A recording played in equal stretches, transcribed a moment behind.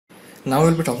Now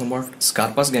we'll be talking about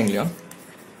Scarpa's ganglion,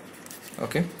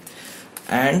 okay,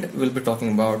 and we'll be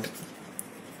talking about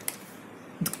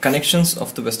the connections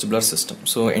of the vestibular system.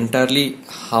 So entirely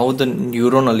how the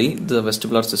neuronally the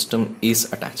vestibular system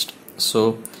is attached.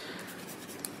 So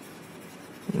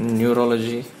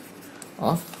neurology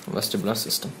of vestibular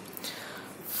system.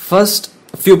 First,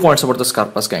 a few points about the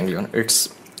Scarpa's ganglion. It's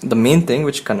the main thing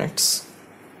which connects.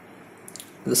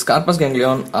 The Scarpa's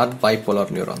ganglion are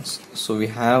bipolar neurons. So we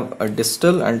have a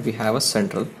distal and we have a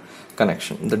central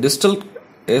connection. The distal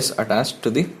is attached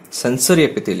to the sensory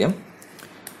epithelium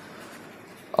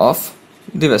of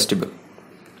the vestibule,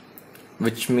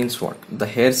 which means what? The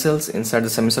hair cells inside the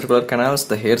semicircular canals,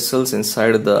 the hair cells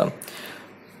inside the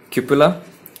cupula,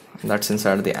 that's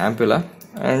inside the ampulla,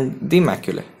 and the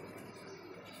maculae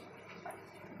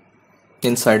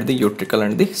inside the utricle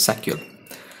and the saccule.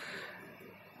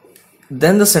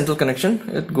 Then the central connection,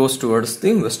 it goes towards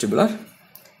the vestibular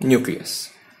nucleus.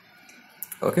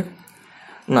 Okay,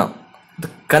 now the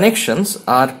connections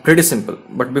are pretty simple,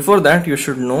 but before that you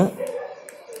should know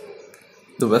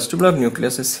the vestibular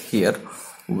nucleus is here.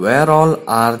 Where all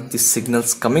are the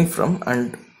signals coming from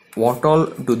and what all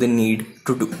do they need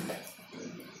to do?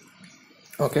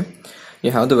 Okay,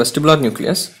 you have the vestibular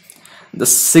nucleus. The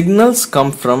signals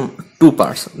come from two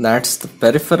parts, that's the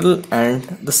peripheral and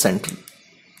the central.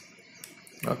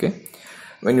 Okay,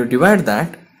 when you divide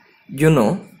that, you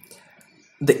know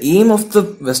the aim of the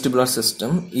vestibular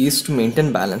system is to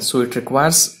maintain balance, so it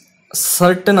requires a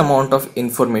certain amount of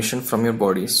information from your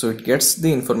body. So it gets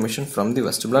the information from the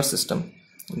vestibular system,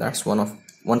 that's one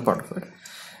part of it,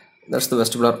 that's the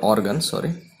vestibular organ,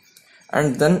 sorry,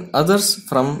 and then others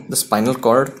from the spinal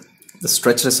cord, the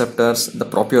stretch receptors, the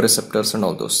proprioceptors, and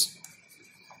all those.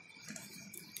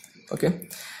 Okay,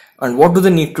 and what do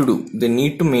they need to do? They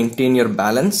need to maintain your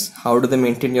balance. How do they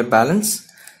maintain your balance?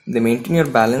 They maintain your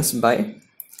balance by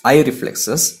eye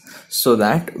reflexes, so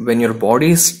that when your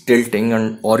body is tilting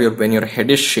when your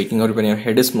head is shaking or when your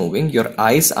head is moving, your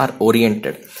eyes are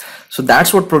oriented. So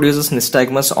that's what produces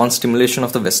nystagmus on stimulation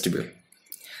of the vestibule.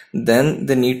 Then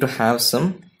they need to have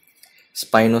some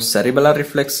spinocerebellar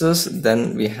reflexes.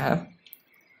 Then we have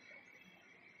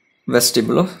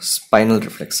vestibulospinal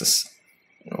reflexes.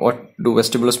 What do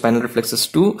vestibulospinal reflexes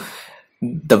do?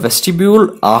 The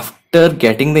vestibule, after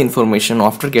getting the information,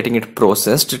 after getting it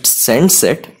processed, it sends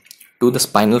it to the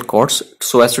spinal cords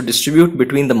so as to distribute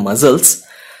between the muscles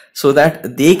so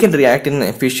that they can react in an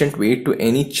efficient way to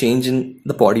any change in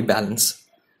the body balance.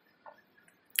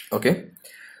 Okay,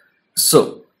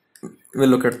 so we'll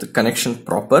look at the connection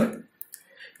proper.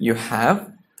 You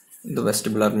have the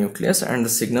vestibular nucleus and the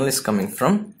signal is coming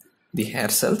from the hair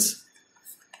cells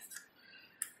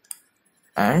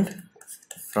and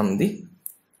from the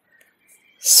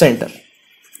center.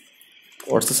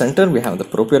 What's the center? We have the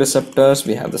proprioceptors,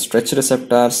 we have the stretch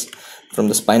receptors from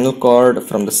the spinal cord,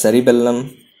 from the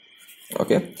cerebellum.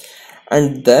 Okay,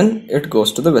 and then it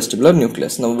goes to the vestibular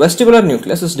nucleus. Now vestibular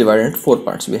nucleus is divided into four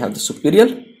parts. We have the superior,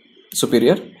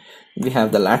 we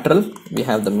have the lateral, we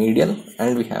have the medial,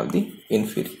 and we have the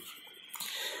inferior.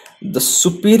 The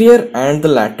superior and the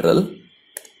lateral,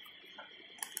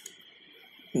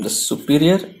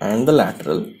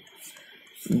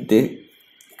 they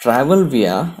travel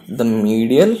via the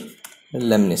medial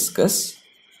lemniscus.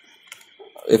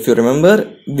 If you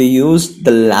remember, we used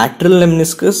the lateral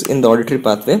lemniscus in the auditory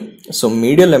pathway. So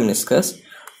medial lemniscus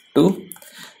to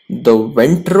the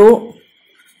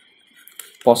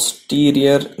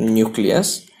ventro-posterior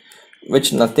nucleus,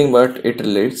 which nothing but it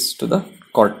relates to the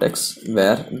cortex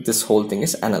where this whole thing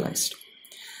is analyzed.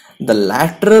 The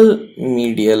lateral,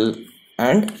 medial,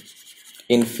 and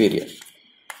inferior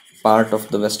part of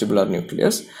the vestibular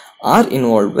nucleus are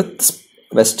involved with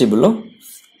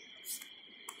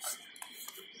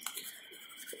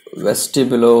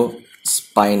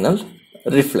vestibulospinal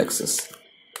reflexes.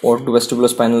 What do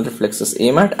vestibulospinal reflexes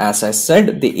aim at? As I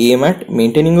said, they aim at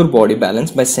maintaining your body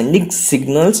balance by sending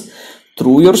signals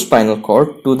through your spinal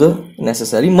cord to the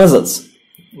necessary muscles,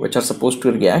 which are supposed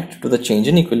to react to the change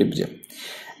in equilibrium.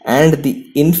 And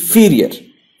the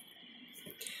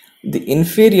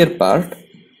inferior part,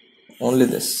 only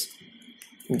this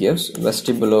gives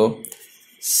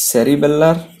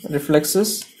vestibulocerebellar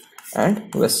reflexes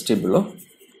and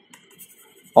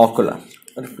vestibulo-ocular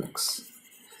reflex.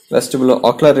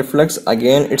 Vestibulo-ocular reflex,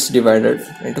 again it's divided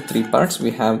into three parts.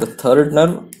 We have the third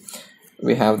nerve,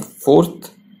 we have the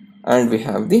fourth, and we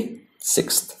have the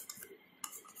sixth.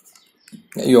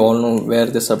 You all know where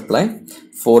they supply.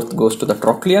 Fourth goes to the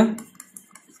trochlea,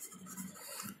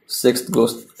 sixth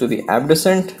goes to the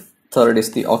abducent, third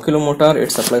is the oculomotor,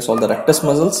 it supplies all the rectus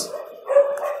muscles,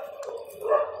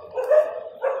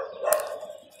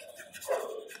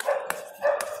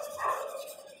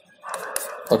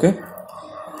 Okay,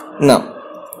 now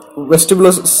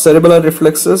vestibular cerebellar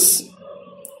reflexes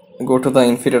go to the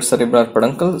inferior cerebellar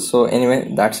peduncle. So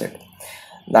anyway, that's it.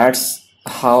 That's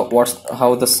how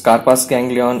the Scarpa's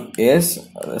ganglion is.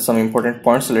 Some important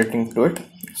points relating to it.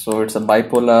 So it's a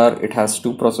bipolar. It has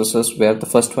two processes, where the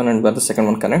first one and where the second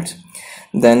one connects.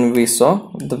 Then we saw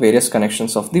the various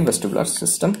connections of the vestibular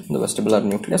system, the vestibular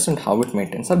nucleus, and how it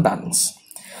maintains a balance.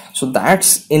 So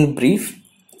that's in brief.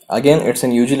 Again, it's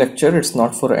an UG lecture. It's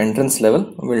not for entrance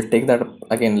level. We'll take that up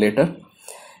again later.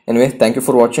 Anyway, thank you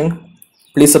for watching.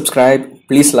 Please subscribe,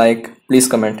 please like, please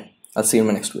comment. I'll see you in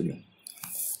my next video.